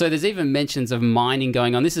 So there's even mentions of mining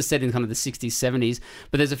going on. This is set in kind of the 60s, 70s,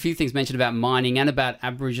 but there's a few things mentioned about mining and about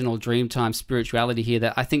Aboriginal Dreamtime spirituality here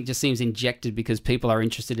that I think just seems injected because people are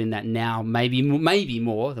interested in that now, maybe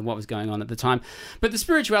more than what was going on at the time. But the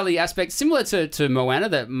spirituality aspect, similar to Moana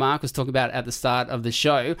that Mark was talking about at the start of the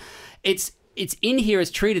show, it's in here,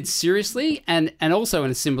 it's treated seriously, and also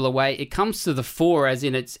in a similar way, it comes to the fore, as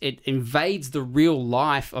in it invades the real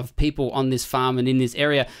life of people on this farm and in this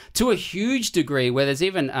area to a huge degree, where there's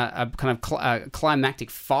even a kind of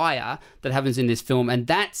climactic fire that happens in this film, and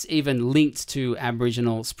that's even linked to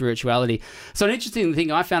Aboriginal spirituality. So an interesting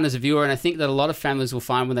thing I found as a viewer, and I think that a lot of families will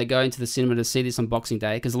find when they go into the cinema to see this on Boxing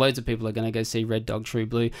Day, because loads of people are going to go see Red Dog, True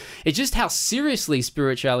Blue, it's just how seriously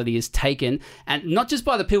spirituality is taken, and not just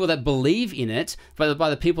by the people that believe in it, but by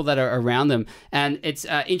the people that are around them. And it's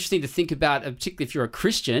interesting to think about, particularly if you're a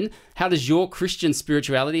Christian, how does your Christian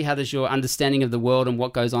spirituality, how does your understanding of the world and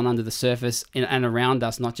what goes on under the surface and around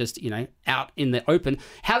us, not just, out in the open,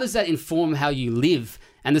 how does that inform how you live?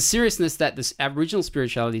 And the seriousness that this Aboriginal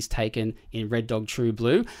spirituality is taken in Red Dog, True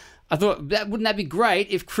Blue, I thought, wouldn't that be great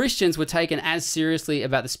if Christians were taken as seriously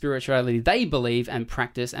about the spirituality they believe and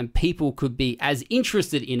practice, and people could be as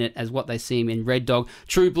interested in it as what they see in Red Dog,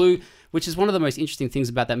 True Blue, which is one of the most interesting things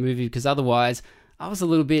about that movie, because otherwise I was a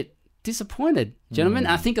little bit disappointed, gentlemen.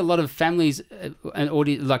 I think a lot of families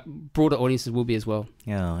and broader audiences will be as well.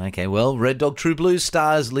 Yeah, okay. Well, Red Dog True Blue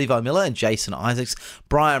stars Levi Miller and Jason Isaacs.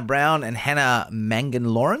 Brian Brown and Hannah Mangan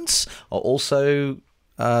Lawrence are also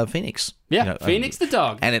Phoenix. Yeah, Phoenix the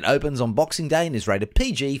dog. And it opens on Boxing Day and is rated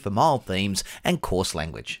PG for mild themes and coarse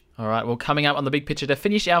language. All right, well, coming up on The Big Picture to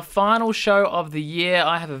finish our final show of the year,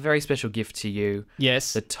 I have a very special gift to you.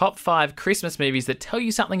 Yes. The top 5 Christmas movies that tell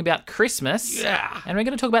you something about Christmas. Yeah. And we're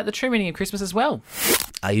going to talk about the true meaning of Christmas as well.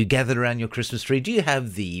 Are you gathered around your Christmas tree? Do you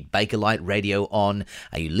have the Bakelite radio on?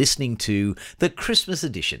 Are you listening to the Christmas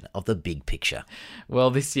edition of The Big Picture?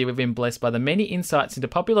 Well, this year we've been blessed by the many insights into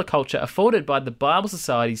popular culture afforded by the Bible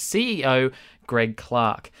Society's CEO, Greg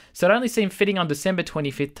Clarke. So it only seemed fitting on December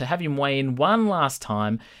 25th to have him weigh in one last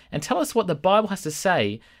time and tell us what the Bible has to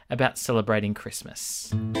say about celebrating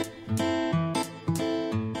Christmas.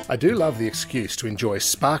 I do love the excuse to enjoy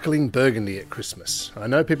sparkling burgundy at Christmas. I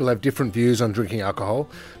know people have different views on drinking alcohol,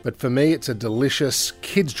 but for me it's a delicious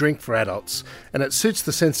kids' drink for adults, and it suits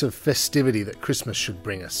the sense of festivity that Christmas should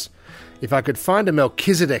bring us. If I could find a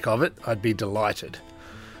Melchizedek of it, I'd be delighted.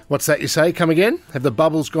 What's that you say? Come again? Have the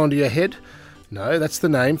bubbles gone to your head? No, that's the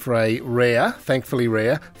name for a rare, thankfully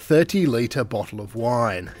rare, 30-litre bottle of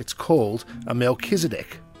wine. It's called a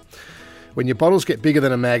Melchizedek. When your bottles get bigger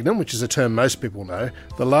than a magnum, which is a term most people know,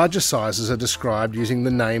 the larger sizes are described using the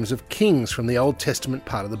names of kings from the Old Testament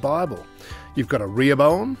part of the Bible. You've got a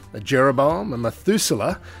Rehoboam, a Jeroboam, a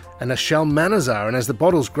Methuselah, and a Shalmaneser, and as the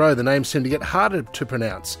bottles grow, the names seem to get harder to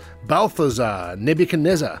pronounce. Balthazar,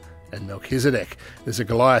 Nebuchadnezzar, and Melchizedek. There's a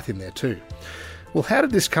Goliath in there too. Well, how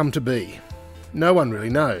did this come to be? No one really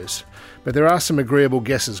knows, but there are some agreeable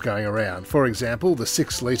guesses going around. For example, the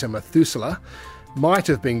 6-litre Methuselah might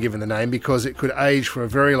have been given the name because it could age for a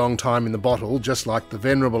very long time in the bottle, just like the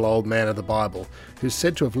venerable old man of the Bible, who's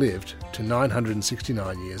said to have lived to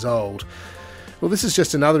 969 years old. Well, this is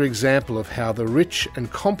just another example of how the rich and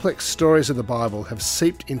complex stories of the Bible have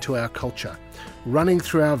seeped into our culture, running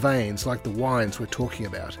through our veins like the wines we're talking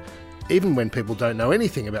about, even when people don't know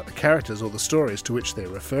anything about the characters or the stories to which they're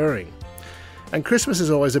referring. And Christmas is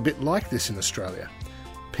always a bit like this in Australia.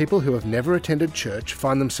 People who have never attended church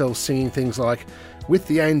find themselves singing things like, "With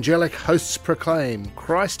the angelic hosts proclaim,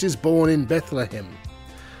 Christ is born in Bethlehem."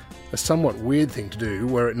 A somewhat weird thing to do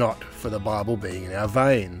were it not for the Bible being in our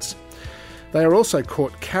veins. They are also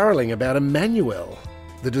caught carolling about Emmanuel,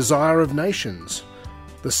 the desire of nations,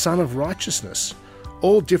 the Son of Righteousness,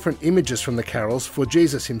 all different images from the carols for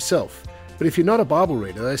Jesus himself. But if you're not a Bible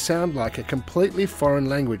reader, they sound like a completely foreign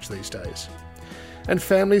language these days. And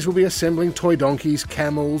families will be assembling toy donkeys,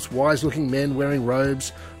 camels, wise-looking men wearing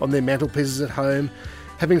robes on their mantelpieces at home,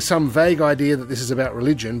 having some vague idea that this is about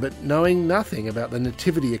religion, but knowing nothing about the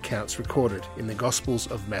nativity accounts recorded in the Gospels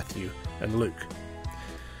of Matthew and Luke.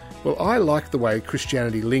 Well, I like the way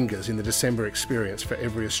Christianity lingers in the December experience for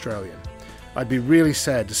every Australian. I'd be really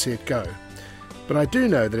sad to see it go. But I do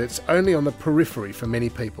know that it's only on the periphery for many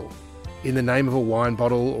people, in the name of a wine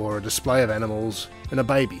bottle or a display of animals and a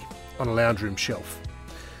baby on a lounge room shelf.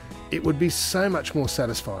 It would be so much more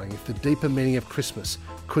satisfying if the deeper meaning of Christmas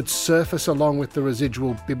could surface along with the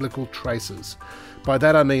residual biblical traces. By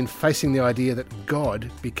that I mean facing the idea that God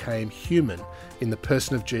became human in the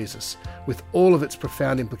person of Jesus, with all of its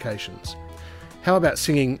profound implications. How about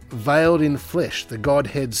singing "Veiled in Flesh, the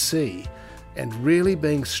Godhead See," and really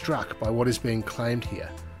being struck by what is being claimed here?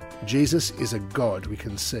 Jesus is a God we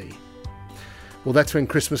can see. Well, that's when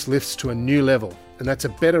Christmas lifts to a new level, and that's a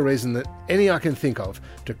better reason than any I can think of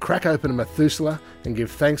to crack open a Methuselah and give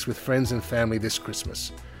thanks with friends and family this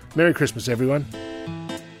Christmas. Merry Christmas, everyone.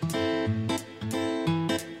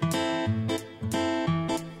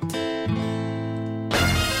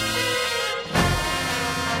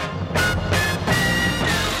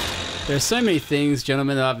 There are so many things,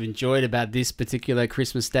 gentlemen, that I've enjoyed about this particular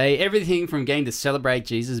Christmas day. Everything from getting to celebrate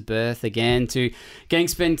Jesus' birth again to getting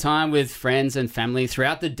to spend time with friends and family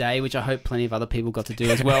throughout the day, which I hope plenty of other people got to do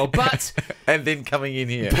as well. But and then coming in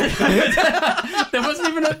here. that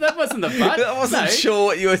wasn't the but. I wasn't sure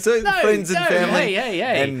what you were saying. Friends and family. Hey.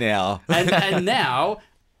 And now. and now,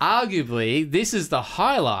 arguably, this is the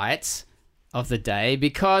highlight of the day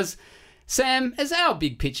because, Sam, as our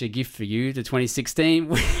big picture gift for you to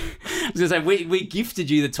 2016, I was going to say, we gifted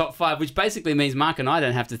you the top 5, which basically means Mark and I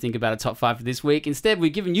don't have to think about a top 5 for this week. Instead,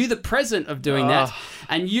 we've given you the present of doing that.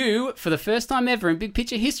 And you, for the first time ever in big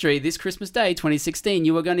picture history, this Christmas Day, 2016,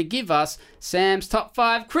 you are going to give us Sam's top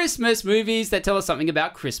 5 Christmas movies that tell us something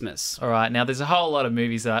about Christmas. All right, now there's a whole lot of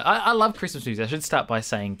movies. I love Christmas movies. I should start by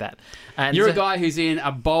saying that. And you're a guy who's in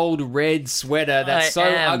a bold red sweater that's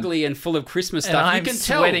ugly and full of Christmas stuff. I'm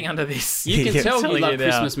sweating under this. You can tell you love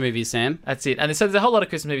Christmas movies, Sam. That's it. And so there's a whole lot of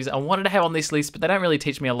Christmas movies I wanted to have on this list, but they don't really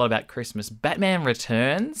teach me a lot about Christmas. Batman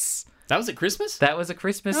Returns. That was at Christmas? That was a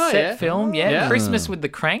Christmas set film, yeah. Christmas with the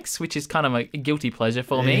Cranks, which is kind of a guilty pleasure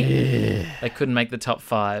for me. They couldn't make the top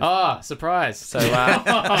 5. Oh, surprise. So,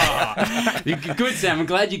 good, Sam. I'm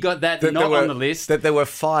glad you got that on the list. That there were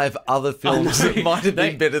 5 other films that might have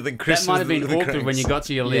been better than Christmas. That might have been awkward when you got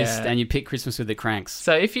to your list and you picked Christmas with the Cranks.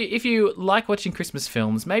 So if you like watching Christmas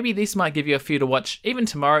films, maybe this might give you a few to watch even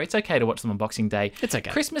tomorrow. It's okay to watch them on Boxing Day. It's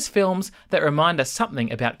okay. Christmas films that remind us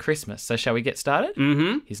something about Christmas. So shall we get started?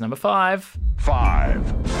 Mm-hmm. Here's number 5.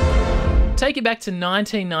 5. Take you back to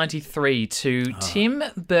 1993 to Tim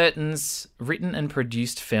Burton's written and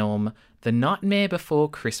produced film, The Nightmare Before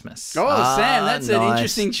Christmas. Oh, Sam, that's an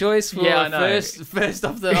interesting choice for first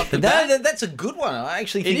off the bat. That's a good one. I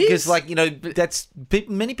actually think because,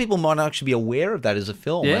 many people might not actually be aware of that as a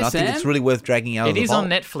film, and I think it's really worth dragging out. It is on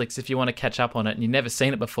Netflix if you want to catch up on it and you've never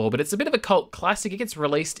seen it before, but it's a bit of a cult classic. It gets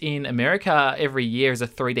released in America every year as a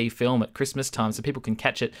 3D film at Christmas time, so people can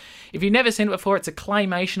catch it. If you've never seen it before, it's a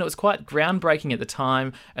claymation. It was quite groundbreaking at the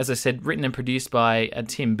time. As I said, written and produced by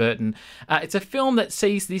Tim Burton. It's a film that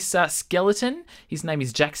sees this skeleton. His name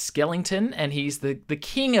is Jack Skellington, and he's the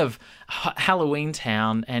king of Halloween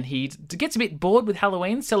Town, and he gets a bit bored with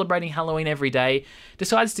Halloween, celebrating Halloween every day,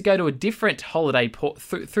 decides to go to a different holiday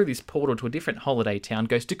through this portal to a different holiday town,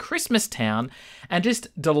 goes to Christmas Town, and just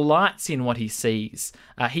delights in what he sees.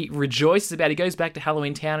 He rejoices about it. He goes back to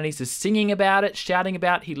Halloween Town, and he's just singing about it, shouting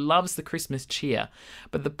about it. He loves the Christmas cheer.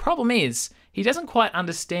 But the problem is, he doesn't quite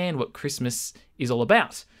understand what Christmas is all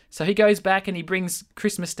about. So he goes back and he brings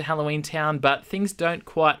Christmas to Halloween Town, but things don't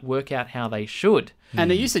quite work out how they should. And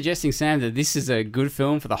are you suggesting, Sam, that this is a good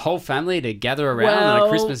film for the whole family to gather around on a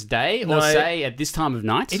Christmas day, or say at this time of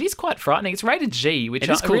night? It is quite frightening. It's rated G, which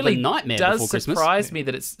really Nightmare does Before surprise me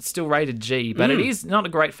that it's still rated G, but it is not a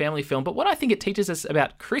great family film. But what I think it teaches us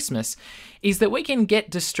about Christmas is that we can get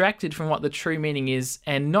distracted from what the true meaning is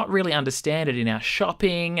and not really understand it in our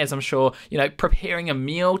shopping, as I'm sure, preparing a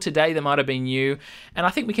meal today that might have been you. And I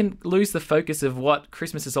think we can lose the focus of what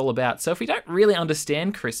Christmas is all about. So if we don't really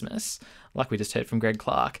understand Christmas, like we just heard from Greg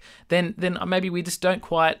Clarke, then maybe we just don't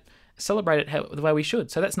quite celebrate it the way we should.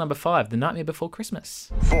 So that's number 5, The Nightmare Before Christmas.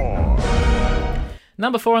 4.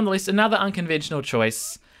 Number 4 on the list, another unconventional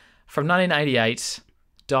choice from 1988,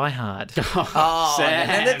 Die Hard. Oh,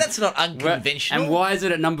 Sam. no, that's not unconventional. And why is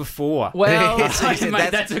it at number 4? Well, Mate,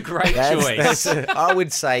 that's a great choice. I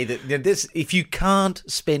would say that this, if you can't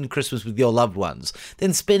spend Christmas with your loved ones,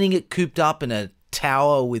 then spending it cooped up in a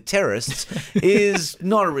tower with terrorists is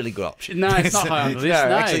not a really good option. No, it's not high on the list. No.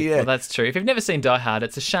 Actually, yeah. Well, that's true. If you've never seen Die Hard,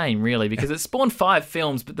 it's a shame, really, because it spawned 5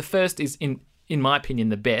 films, but the first is, in my opinion,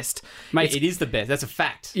 the best. Mate, it is the best. That's a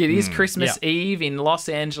fact. It is Christmas Eve in Los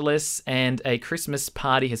Angeles, and a Christmas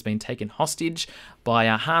party has been taken hostage by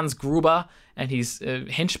Hans Gruber and his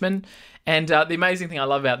henchmen. And the amazing thing I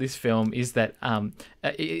love about this film is that John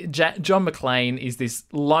McClane is this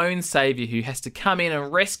lone saviour who has to come in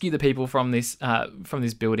and rescue the people from this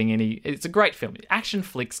building. And it's a great film. Action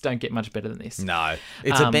flicks don't get much better than this. No,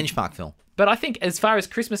 it's a benchmark film. But I think as far as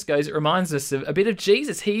Christmas goes, it reminds us of a bit of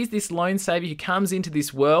Jesus. He's this lone saviour who comes into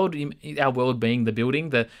this world, our world being the building,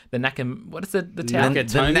 the what is the tower?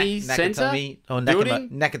 Nakatomi Centre?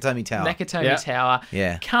 Nakatomi Tower. Nakatomi Tower.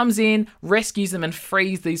 Yeah. Comes in, rescues them, and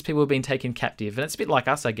frees these people who've been taken captive. And it's a bit like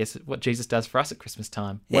us, I guess, what Jesus does for us at Christmas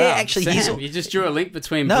time. Yeah, actually, Sam, you just drew a link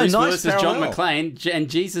between Bruce Willis as John McClane and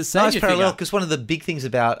Jesus' saviour figure. Nice parallel, because one of the big things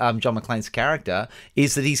about John McClane's character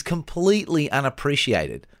is that he's completely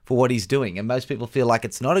unappreciated for what he's doing, and most people feel like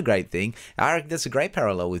it's not a great thing. I reckon that's a great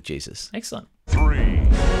parallel with Jesus. Excellent. 3.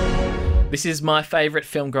 This is my favourite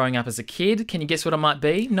film growing up as a kid. Can you guess what it might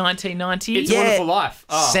be? 1990? It's a Wonderful Life.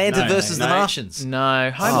 Santa versus the Martians.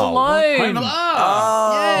 No, Home Alone. Home Alone.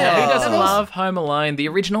 Yeah. Now, who doesn't love Home Alone? The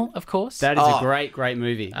original, of course. That is a great, great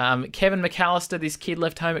movie. Kevin McAllister, this kid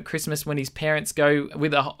left home at Christmas when his parents go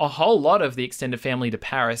with a whole lot of the extended family to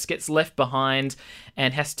Paris, gets left behind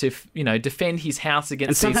and has to, defend his house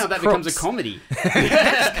against and somehow these that crooks. becomes a comedy.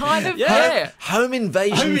 That's kind of, Home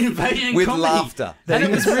invasion with comedy. laughter.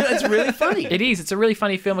 And it's really funny. It is. It's a really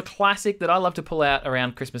funny film, a classic that I love to pull out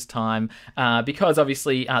around Christmas time because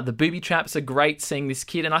obviously the booby traps are great, seeing this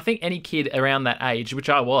kid. And I think any kid around that age, which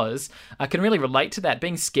I was, can really relate to that.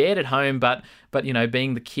 Being scared at home, but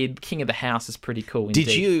being the king of the house is pretty cool indeed.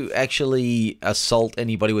 Did you actually assault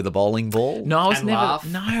anybody with a bowling ball? No,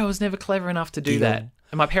 I was never clever enough to do that.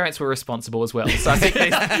 And my parents were responsible as well. So I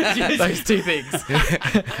think those two things.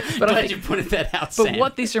 But I think you pointed that out, Sam. But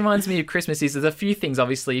what this reminds me of Christmas is there's a few things,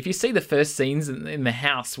 obviously. If you see the first scenes in the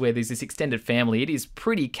house where there's this extended family, it is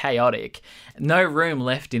pretty chaotic. No room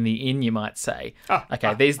left in the inn, you might say.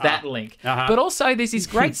 There's that link. But also there's this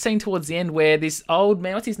great scene towards the end where this old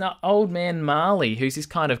man, old man Marley, who's this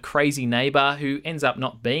kind of crazy neighbour who ends up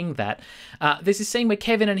not being that. There's this scene where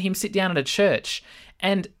Kevin and him sit down at a church.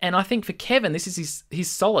 And I think for Kevin, this is his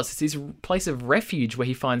solace. It's his place of refuge where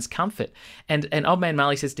he finds comfort. And Old Man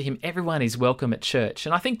Marley says to him, everyone is welcome at church.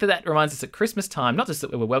 And I think that reminds us at Christmas time, not just that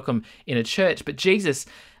we're welcome in a church, but Jesus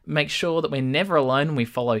makes sure that we're never alone when we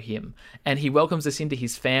follow him. And he welcomes us into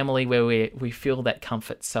his family where we feel that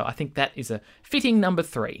comfort. So I think that is a fitting number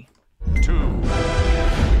 3. 2.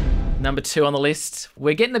 Number 2 on the list.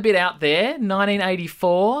 We're getting a bit out there.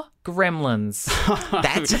 1984, Gremlins.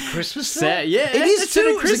 That's a Christmas film? Yeah, it is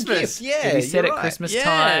too. Christmas. Yeah, it is set at Christmas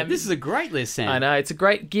time. This is a great list, Sam. I know. It's a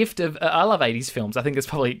great gift of... I love 80s films. I think it's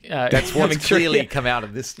probably... that's what's clearly come out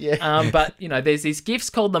of this. Yeah. But, there's these gifts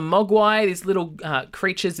called the Mogwai, these little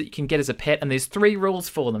creatures that you can get as a pet, and there's 3 rules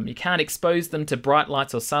for them. You can't expose them to bright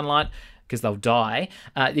lights or sunlight, because they'll die.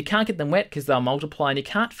 You can't get them wet because they'll multiply, and you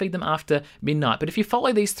can't feed them after midnight. But if you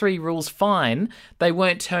follow these 3 rules fine, they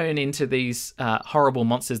won't turn into these horrible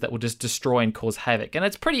monsters that will just destroy and cause havoc. And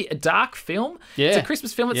it's pretty a dark film. Yeah. It's a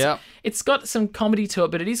Christmas film. It's got some comedy to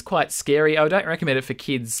it, but it is quite scary. I don't recommend it for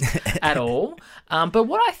kids at all. But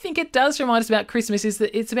what I think it does remind us about Christmas is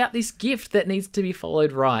that it's about this gift that needs to be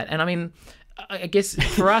followed right. And I mean... I guess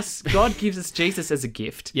for us, God gives us Jesus as a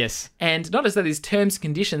gift. Yes. And not as though there's terms and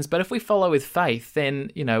conditions, but if we follow with faith,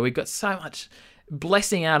 then, we've got so much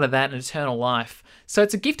blessing out of that and eternal life. So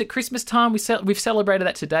it's a gift at Christmas time. We've celebrated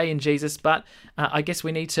that today in Jesus, but I guess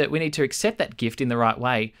we need to accept that gift in the right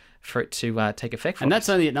way for it to take effect for us. And that's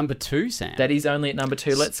only at number 2, Sam. That is only at number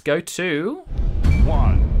 2. Let's go to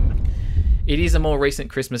 1. It is a more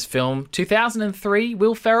recent Christmas film. 2003,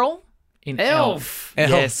 Will Ferrell. In Elf.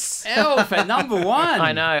 Yes. Elf at number 1.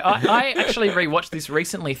 I know. I actually rewatched this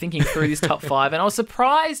recently thinking through this top 5, and I was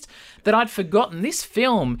surprised that I'd forgotten this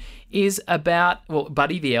film is about,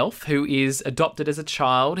 Buddy the elf, who is adopted as a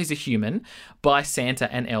child, he's a human, by Santa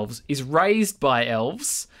and elves, is raised by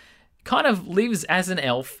elves, kind of lives as an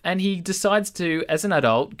elf, and he decides to, as an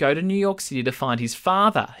adult, go to New York City to find his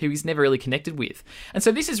father, who he's never really connected with. And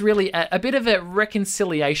so this is really a bit of a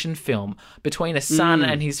reconciliation film between a son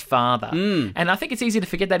and his father. And I think it's easy to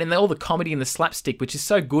forget that in all the comedy and the slapstick, which is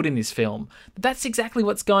so good in this film. But that's exactly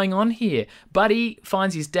what's going on here. Buddy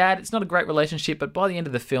finds his dad. It's not a great relationship, but by the end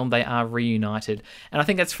of the film, they are reunited. And I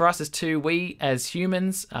think that's for us as two. We, as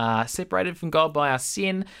humans, are separated from God by our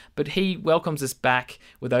sin, but he welcomes us back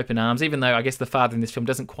with open arms, even though I guess the father in this film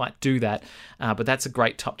doesn't quite do that. But that's a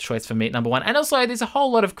great top choice for me at number one. And also, there's a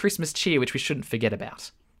whole lot of Christmas cheer, which we shouldn't forget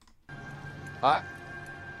about.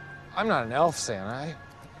 I'm not an elf, Santa.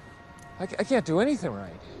 I can't do anything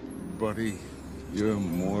right. Buddy, you're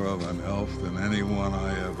more of an elf than anyone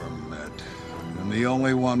I ever met. And the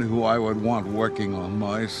only one who I would want working on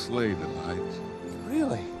my sleigh tonight.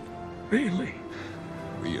 Really? Really?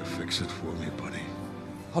 Will you fix it for me, buddy?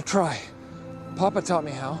 I'll try. Papa taught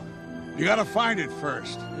me how. You gotta find it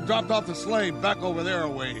first. You dropped off the sleigh back over there a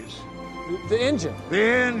ways. The engine. The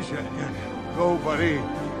engine. Go, buddy.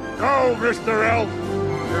 Go, Mr. Elf.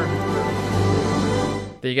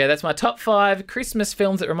 There you go. That's my top 5 Christmas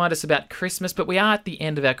films that remind us about Christmas. But we are at the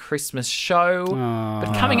end of our Christmas show.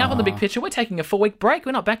 But coming up on The Big Picture, we're taking a 4-week break.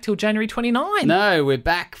 We're not back till January 29. No, we're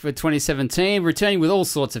back for 2017, returning with all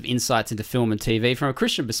sorts of insights into film and TV from a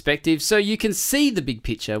Christian perspective, so you can see the big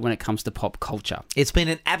picture when it comes to pop culture. It's been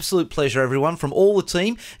an absolute pleasure, everyone, from all the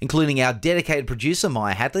team, including our dedicated producer,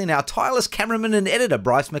 Maya Hadley, and our tireless cameraman and editor,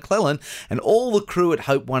 Bryce McClellan, and all the crew at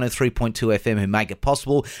Hope 103.2 FM who make it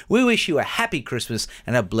possible. We wish you a happy Christmas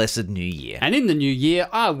and a blessed New Year. And in the new year,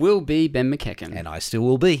 I will be Ben McKecken. And I still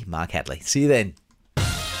will be Mark Hadley. See you then.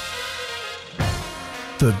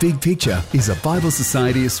 The Big Picture is a Bible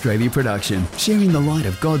Society Australia production, sharing the light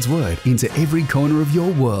of God's Word into every corner of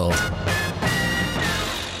your world.